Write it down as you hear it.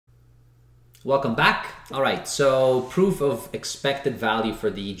Welcome back. All right, so proof of expected value for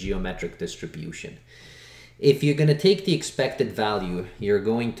the geometric distribution. If you're going to take the expected value, you're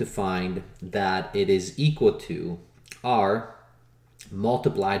going to find that it is equal to R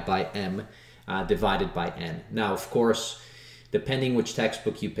multiplied by M divided by N. Now, of course, depending which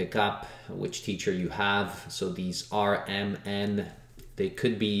textbook you pick up, which teacher you have, so these R, M, N, they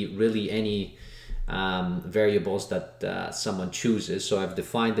could be really any variables that someone chooses. So I've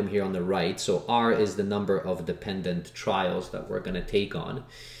defined them here on the right. So R is the number of dependent trials that we're going to take on.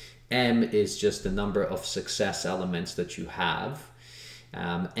 M is just the number of success elements that you have.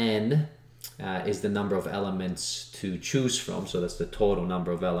 N is the number of elements to choose from. So that's the total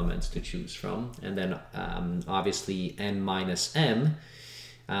number of elements to choose from. And then obviously N minus M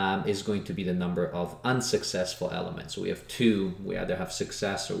is going to be the number of unsuccessful elements. So we have two, we either have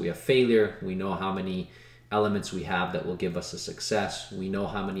success or we have failure. We know how many elements we have that will give us a success. We know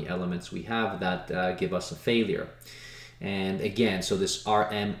how many elements we have that give us a failure. And again, so this R,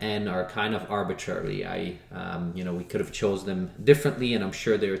 M, N are kind of arbitrary. We could have chose them differently, and I'm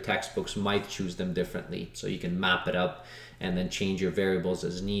sure their textbooks might choose them differently. So you can map it up and then change your variables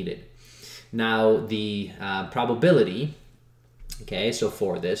as needed. Now the probability, okay, so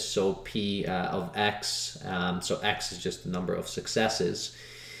for this, so P of X, so X is just the number of successes,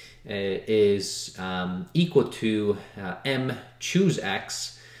 is equal to M choose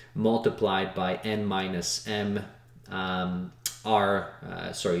X multiplied by N minus M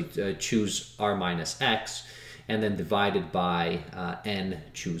choose R minus X, and then divided by N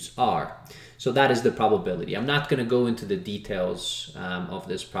choose R. So that is the probability. I'm not going to go into the details of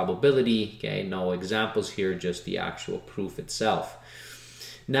this probability, okay, no examples here, just the actual proof itself.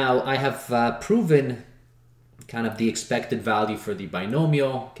 Now I have proven kind of the expected value for the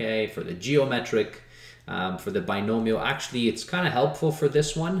binomial, okay, for the geometric. For the binomial, actually it's kind of helpful for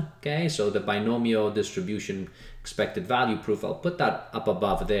this one, okay, so the binomial distribution expected value proof, I'll put that up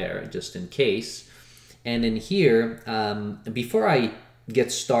above there just in case. And in here, before I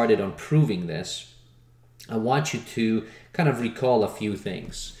get started on proving this, I want you to kind of recall a few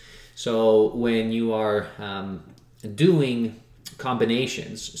things. So when you are doing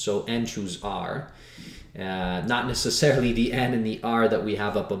combinations, so N choose R, not necessarily the N and the R that we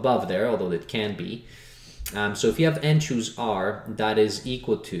have up above there, although it can be. So if you have N choose R, that is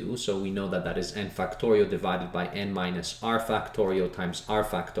equal to, so we know that that is N factorial divided by N minus R factorial times R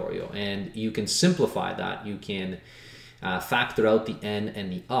factorial. And you can simplify that. You can factor out the N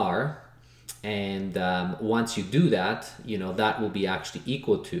and the R. And once you do that, that will be actually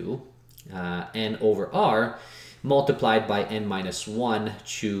equal to N over R multiplied by N minus 1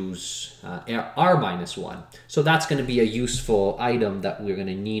 choose R minus 1. So that's going to be a useful item that we're going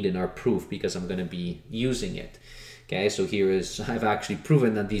to need in our proof because I'm going to be using it. Okay, so here is, I've actually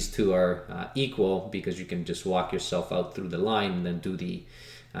proven that these two are equal because you can just walk yourself out through the line and then do the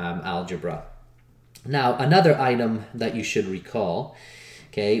algebra. Now, another item that you should recall,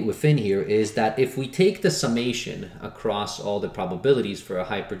 okay, within here is that if we take the summation across all the probabilities for a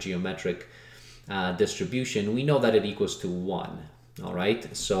hypergeometric distribution, we know that it equals to 1. All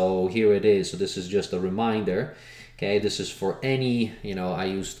right, so here it is. So this is just a reminder. Okay, this is for any, I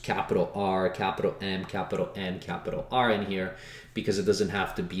used capital R, capital M, capital N, capital R in here because it doesn't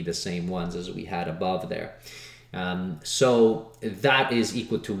have to be the same ones as we had above there. So that is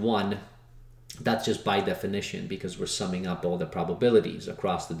equal to 1. That's just by definition because we're summing up all the probabilities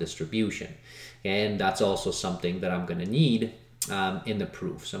across the distribution. And that's also something that I'm going to need in the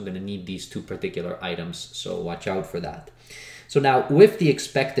proof. So I'm going to need these two particular items, so watch out for that. So now with the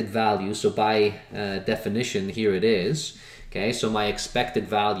expected value, so by definition here it is, okay, so my expected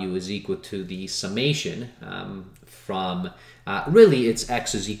value is equal to the summation from, really it's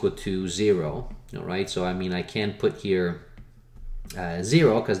X is equal to 0, all right, so I mean I can put here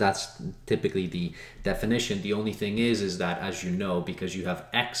 0 because that's typically the definition. The only thing is that, as you know, because you have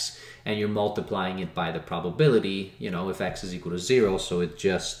X and you're multiplying it by the probability, if X is equal to 0, so it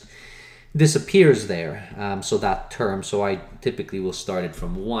just disappears there. So that term, so I typically will start it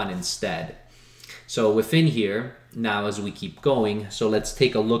from 1 instead. So within here, now as we keep going, so let's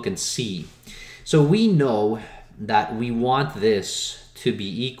take a look and see. So we know that we want this to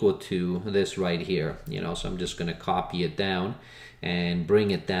be equal to this right here, so I'm just going to copy it down and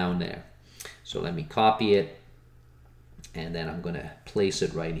bring it down there. So let me copy it and then I'm going to place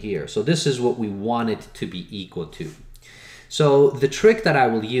it right here. So this is what we want it to be equal to. So the trick that I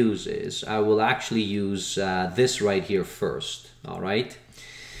will use is I will actually use this right here first. All right.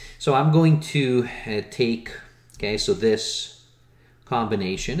 So I'm going to take, okay, so this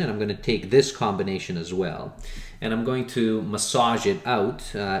combination, and I'm going to take this combination as well. and I'm going to massage it out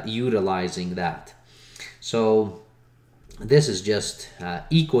utilizing that. So this is just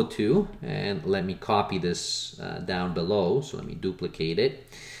equal to, and let me copy this down below. So let me duplicate it,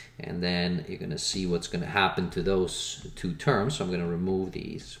 and then you're going to see what's going to happen to those two terms. So I'm going to remove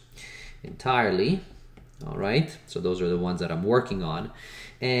these entirely. All right, so those are the ones that I'm working on.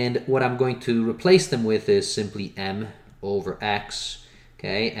 And what I'm going to replace them with is simply m over x,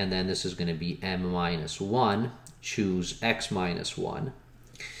 okay? And then this is going to be m minus 1, choose x minus 1.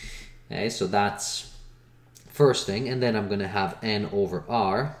 Okay, so that's first thing. And then I'm going to have n over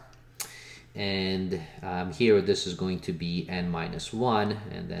r. And here this is going to be n minus 1,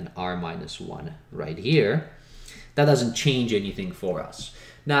 and then r minus 1 right here. That doesn't change anything for us.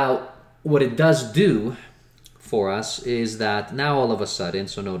 Now, what it does do for us is that now all of a sudden,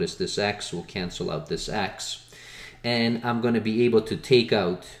 so notice this x will cancel out this x, and I'm going to be able to take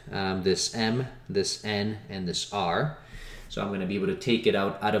out this m, this n, and this r. So I'm going to be able to take it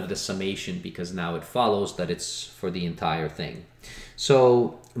out of the summation, because now it follows that it's for the entire thing.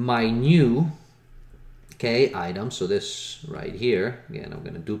 So my new, okay, item, so this right here, again, I'm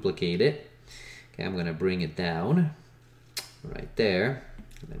going to duplicate it. Okay, I'm going to bring it down right there.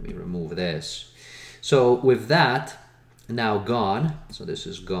 Let me remove this. So with that now gone, so this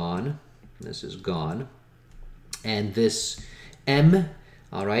is gone, this is gone, and this m,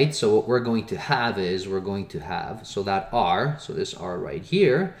 all right, so what we're going to have is we're going to have, so that r, so this r right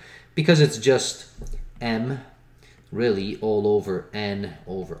here, because it's just m really all over n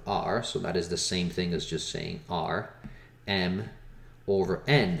over r, so that is the same thing as just saying r, m over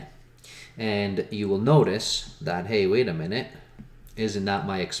n. And you will notice that, hey, wait a minute, isn't that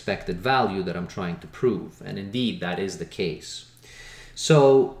my expected value that I'm trying to prove? And indeed, that is the case.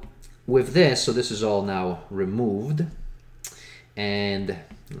 So with this, so this is all now removed. And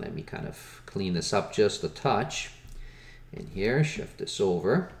let me kind of clean this up just a touch. And here, shift this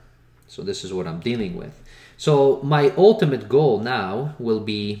over. So this is what I'm dealing with. So my ultimate goal now will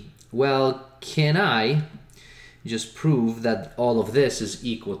be, well, can I just prove that all of this is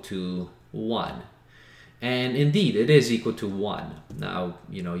equal to 1? And indeed, it is equal to 1. Now,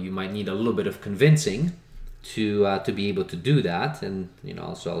 you know, you might need a little bit of convincing to be able to do that. And, you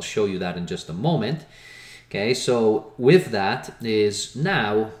know, so I'll show you that in just a moment. Okay, so with that is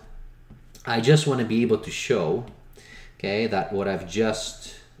now, I just want to be able to show, okay, that what I've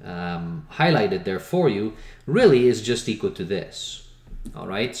just highlighted there for you really is just equal to this. All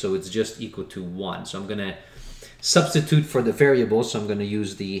right, so it's just equal to 1. So I'm going to substitute for the variables. So I'm going to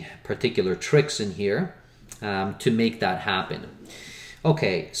use the particular tricks in here to make that happen.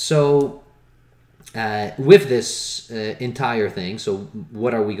 Okay, so with this entire thing, so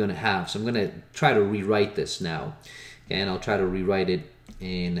what are we going to have? So I'm going to try to rewrite this now, okay, and I'll try to rewrite it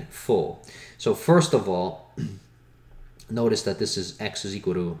in full. So first of all, notice that this is x is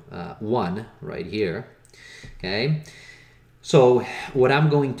equal to 1 right here, okay? So what I'm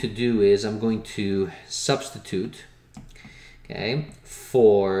going to do is I'm going to substitute, okay,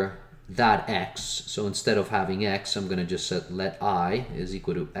 for that x. So instead of having x, I'm going to just set let I is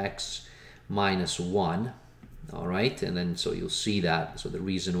equal to x minus 1. All right, and then so you'll see that. So the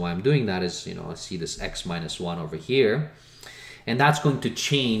reason why I'm doing that is, you know, I see this x minus 1 over here, and that's going to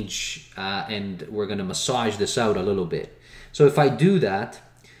change, and we're going to massage this out a little bit. So if I do that,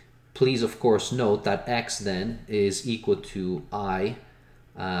 please of course note that x then is equal to I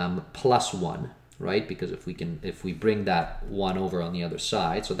plus 1. Right? Because if we bring that 1 over on the other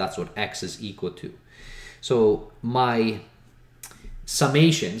side, so that's what x is equal to. So my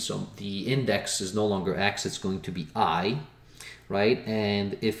summation, so the index is no longer x, it's going to be I, right?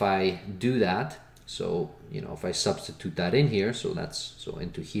 And if I do that, so, you know, if I substitute that in here, so that's, so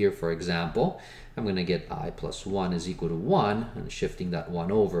into here, for example, I'm going to get I plus 1 is equal to 1, and shifting that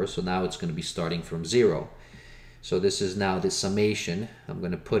 1 over, so now it's going to be starting from 0. So this is now the summation. I'm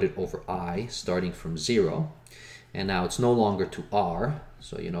going to put it over I, starting from 0. And now it's no longer to r.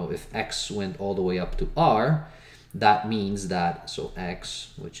 So, you know, if x went all the way up to r, that means that, so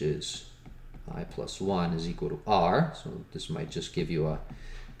x, which is I plus 1, is equal to r. So this might just give you a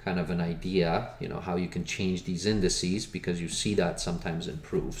kind of an idea, you know, how you can change these indices, because you see that sometimes in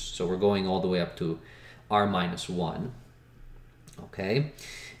proofs. So we're going all the way up to r minus 1. Okay.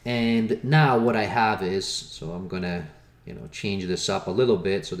 And now what I have is, so I'm going to, you know, change this up a little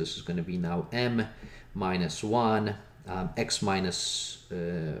bit. So this is going to be now m minus 1, x minus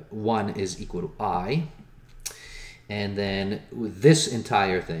 1 is equal to I. And then with this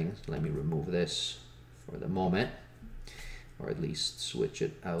entire thing, let me remove this for the moment, or at least switch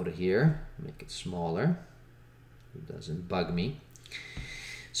it out of here, make it smaller. It doesn't bug me.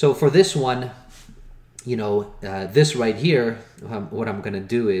 So for this one, you know, this right here, what I'm going to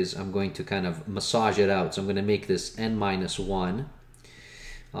do is I'm going to kind of massage it out. So I'm going to make this n minus 1,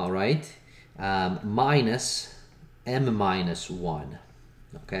 all right, minus m minus 1,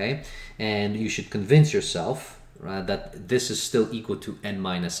 okay? And you should convince yourself that this is still equal to n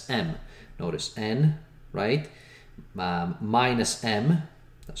minus m. Notice n, right, minus m,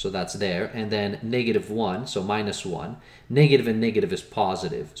 so that's there, and then negative 1, so minus 1. Negative and negative is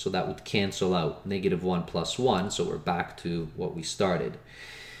positive, so that would cancel out. Negative 1 plus 1, so we're back to what we started.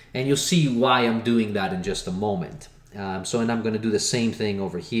 And you'll see why I'm doing that in just a moment. And I'm going to do the same thing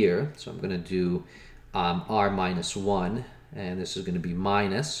over here. So I'm going to do r minus 1, and this is going to be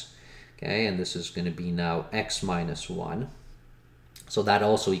minus, okay, and this is going to be now x minus 1. So that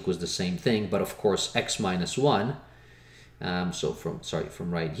also equals the same thing, but of course x minus 1, so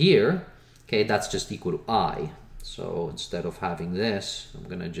from right here, okay, that's just equal to I. So instead of having this, I'm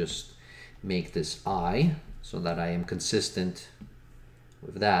going to just make this I so that I am consistent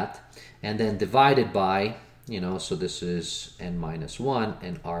with that. And then divided by, you know, so this is n minus 1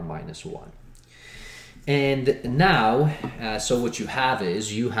 and r minus 1. And now, so what you have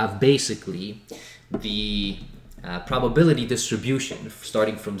is you have basically the probability distribution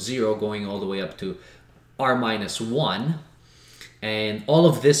starting from 0 going all the way up to r minus 1. And all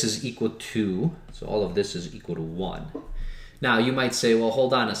of this is equal to, so all of this is equal to 1. Now you might say, well,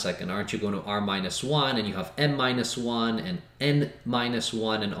 hold on a second, aren't you going to r minus 1 and you have m minus 1 and n minus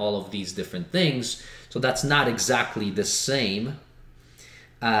 1 and all of these different things. So that's not exactly the same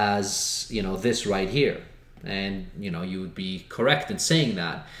as, you know, this right here. And, you know, you would be correct in saying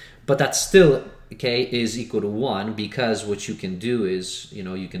that. But that still, okay, is equal to 1, because what you can do is, you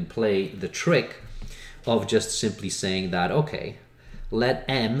know, you can play the trick of just simply saying that, okay, let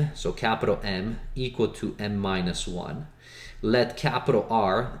m, so capital M, equal to m minus 1. Let capital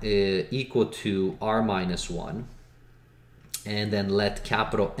R equal to r minus 1. And then let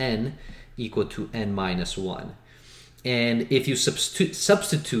capital N equal to n minus 1. And if you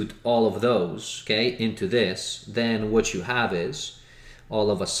substitute all of those, okay, into this, then what you have is,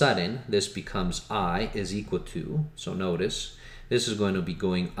 all of a sudden, this becomes I is equal to, so notice, this is going to be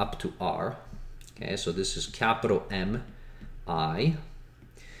going up to R. Okay, so this is capital M, I,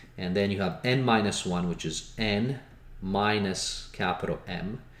 and then you have n minus 1, which is n minus capital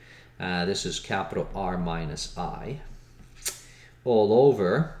M. This is capital R minus I, all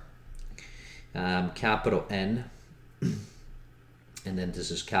over capital N, and then this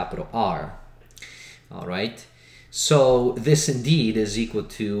is capital R. All right, so this indeed is equal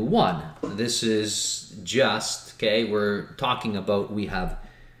to 1. This is just, okay, we're talking about, we have,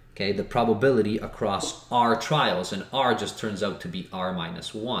 okay, the probability across R trials, and R just turns out to be R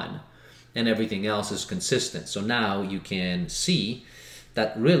minus 1, and everything else is consistent. So now you can see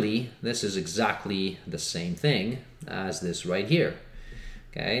that really this is exactly the same thing as this right here.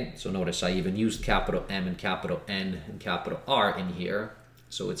 Okay, so notice I even used capital M and capital N and capital R in here,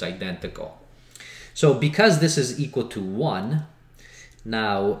 so it's identical. So because this is equal to 1,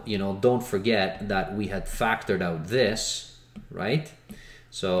 now, you know, don't forget that we had factored out this, right?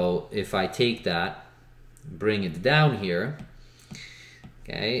 So if I take that, bring it down here,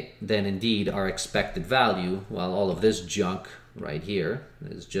 okay, then indeed our expected value, well, all of this junk right here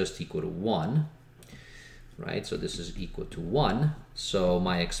is just equal to 1, right? So this is equal to 1. So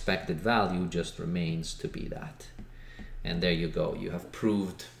my expected value just remains to be that. And there you go. You have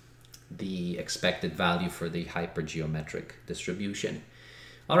proved the expected value for the hypergeometric distribution.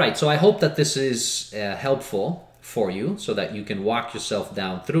 All right, so I hope that this is helpful for you so that you can walk yourself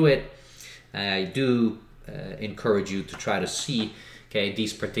down through it. I do encourage you to try to see, okay,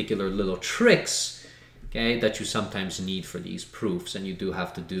 these particular little tricks, okay, that you sometimes need for these proofs, and you do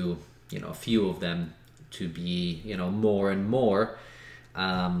have to do, you know, a few of them to be, you know, more and more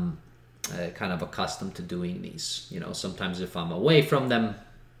kind of accustomed to doing these. You know, sometimes if I'm away from them,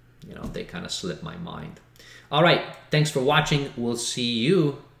 you know, they kind of slip my mind. All right, thanks for watching. We'll see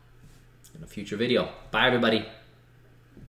you in a future video. Bye, everybody.